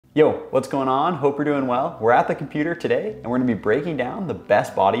Yo, what's going on? Hope you're doing well. We're at the computer today and we're gonna be breaking down the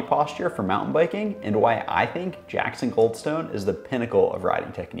best body posture for mountain biking and why I think Jackson Goldstone is the pinnacle of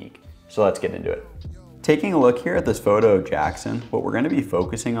riding technique. So let's get into it. Taking a look here at this photo of Jackson, what we're gonna be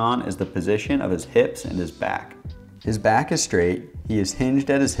focusing on is the position of his hips and his back. His back is straight, he is hinged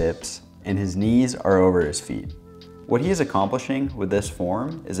at his hips, and his knees are over his feet. What he is accomplishing with this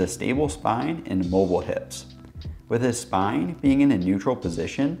form is a stable spine and mobile hips. With his spine being in a neutral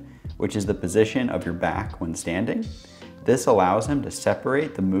position, which is the position of your back when standing, this allows him to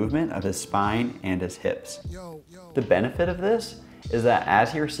separate the movement of his spine and his hips. The benefit of this is that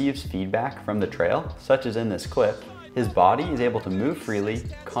as he receives feedback from the trail, such as in this clip, his body is able to move freely,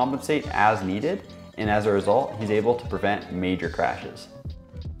 compensate as needed, and as a result, he's able to prevent major crashes.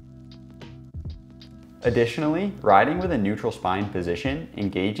 Additionally, riding with a neutral spine position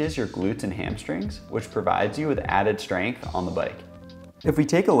engages your glutes and hamstrings, which provides you with added strength on the bike. If we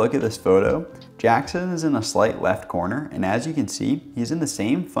take a look at this photo, Jackson is in a slight left corner, and as you can see, he's in the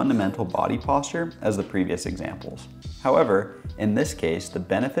same fundamental body posture as the previous examples. However, in this case, the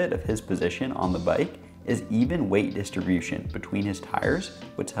benefit of his position on the bike is even weight distribution between his tires,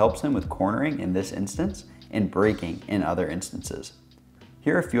 which helps him with cornering in this instance and braking in other instances.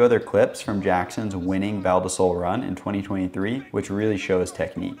 Here are a few other clips from Jackson's winning Val d'Isole run in 2023, which really shows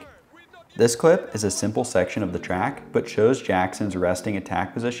technique. This clip is a simple section of the track, but shows Jackson's resting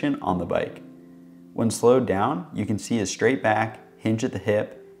attack position on the bike. When slowed down, you can see his straight back, hinge at the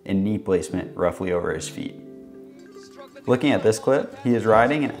hip, and knee placement roughly over his feet. Looking at this clip, he is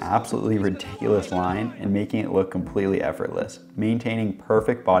riding an absolutely ridiculous line and making it look completely effortless, maintaining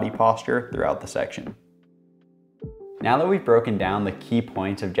perfect body posture throughout the section. Now that we've broken down the key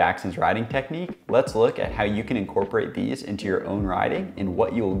points of Jackson's riding technique, let's look at how you can incorporate these into your own riding and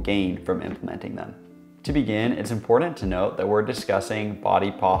what you will gain from implementing them. To begin, it's important to note that we're discussing body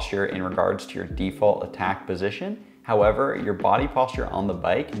posture in regards to your default attack position. However, your body posture on the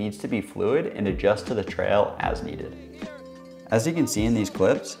bike needs to be fluid and adjust to the trail as needed. As you can see in these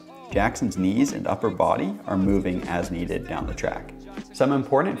clips, Jackson's knees and upper body are moving as needed down the track. Some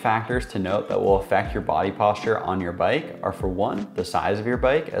important factors to note that will affect your body posture on your bike are, for one, the size of your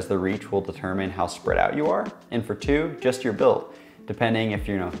bike, as the reach will determine how spread out you are, and for two, just your build. Depending if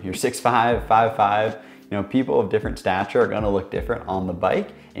you're 6'5", 5'5", people of different stature are going to look different on the bike,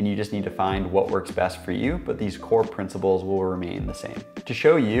 and you just need to find what works best for you, but these core principles will remain the same. To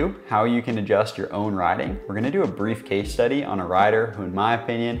show you how you can adjust your own riding, we're going to do a brief case study on a rider who, in my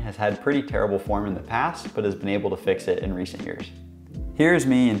opinion, has had pretty terrible form in the past, but has been able to fix it in recent years. Here's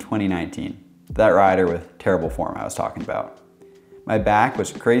me in 2019, that rider with terrible form I was talking about. My back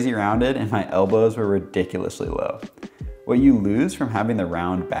was crazy rounded and my elbows were ridiculously low. What you lose from having the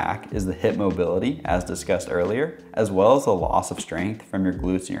round back is the hip mobility, as discussed earlier, as well as the loss of strength from your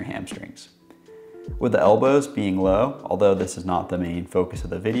glutes and your hamstrings. With the elbows being low, although this is not the main focus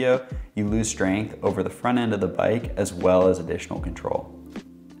of the video, you lose strength over the front end of the bike as well as additional control.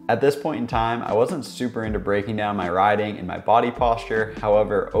 At this point in time, I wasn't super into breaking down my riding and my body posture.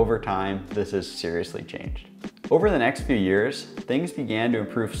 However, over time, this has seriously changed. Over the next few years, things began to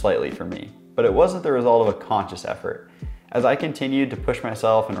improve slightly for me, but it wasn't the result of a conscious effort. As I continued to push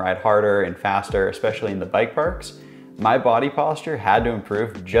myself and ride harder and faster, especially in the bike parks, my body posture had to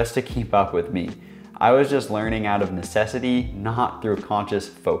improve just to keep up with me. I was just learning out of necessity, not through conscious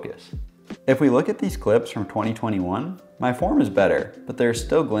focus. If we look at these clips from 2021, my form is better, but there are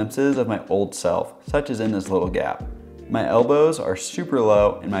still glimpses of my old self, such as in this little gap. My elbows are super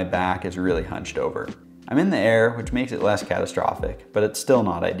low and my back is really hunched over. I'm in the air, which makes it less catastrophic, but it's still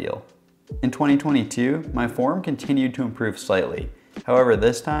not ideal. In 2022, my form continued to improve slightly. However,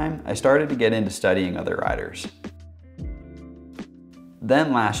 this time, I started to get into studying other riders.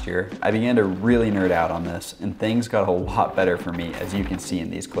 Then last year, I began to really nerd out on this, and things got a lot better for me, as you can see in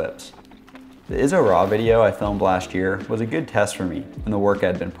these clips. The Izzo Raw video I filmed last year was a good test for me and the work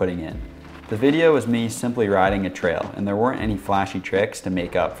I'd been putting in. The video was me simply riding a trail, and there weren't any flashy tricks to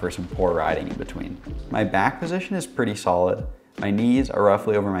make up for some poor riding in between. My back position is pretty solid, my knees are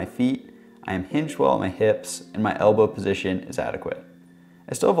roughly over my feet, I am hinged well at my hips, and my elbow position is adequate.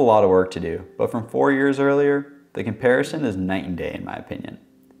 I still have a lot of work to do, but from 4 years earlier, the comparison is night and day in my opinion.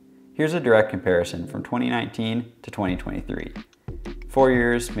 Here's a direct comparison from 2019 to 2023. 4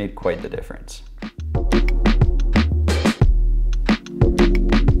 years made quite the difference.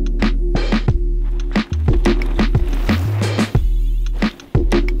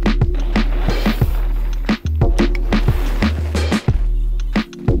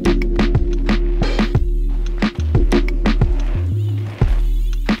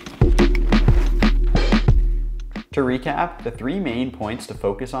 recap, the 3 main points to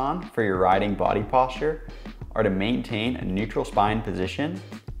focus on for your riding body posture are to maintain a neutral spine position,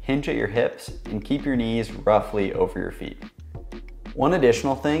 hinge at your hips, and keep your knees roughly over your feet. One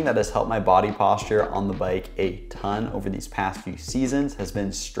additional thing that has helped my body posture on the bike a ton over these past few seasons has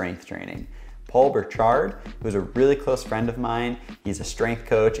been strength training. Birchard, who's a really close friend of mine, he's a strength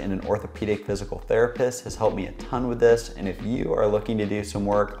coach and an orthopedic physical therapist, has helped me a ton with this. And if you are looking to do some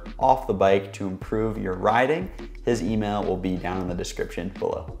work off the bike to improve your riding, his email will be down in the description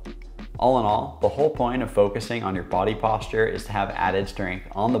below. All in all, the whole point of focusing on your body posture is to have added strength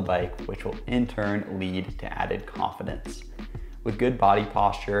on the bike, which will in turn lead to added confidence. With good body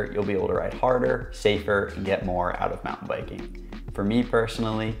posture, you'll be able to ride harder, safer, and get more out of mountain biking. For me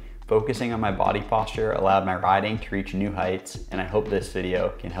personally, focusing on my body posture allowed my riding to reach new heights, and I hope this video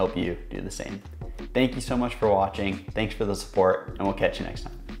can help you do the same. Thank you so much for watching, thanks for the support, and we'll catch you next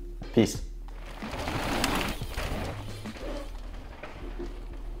time. Peace.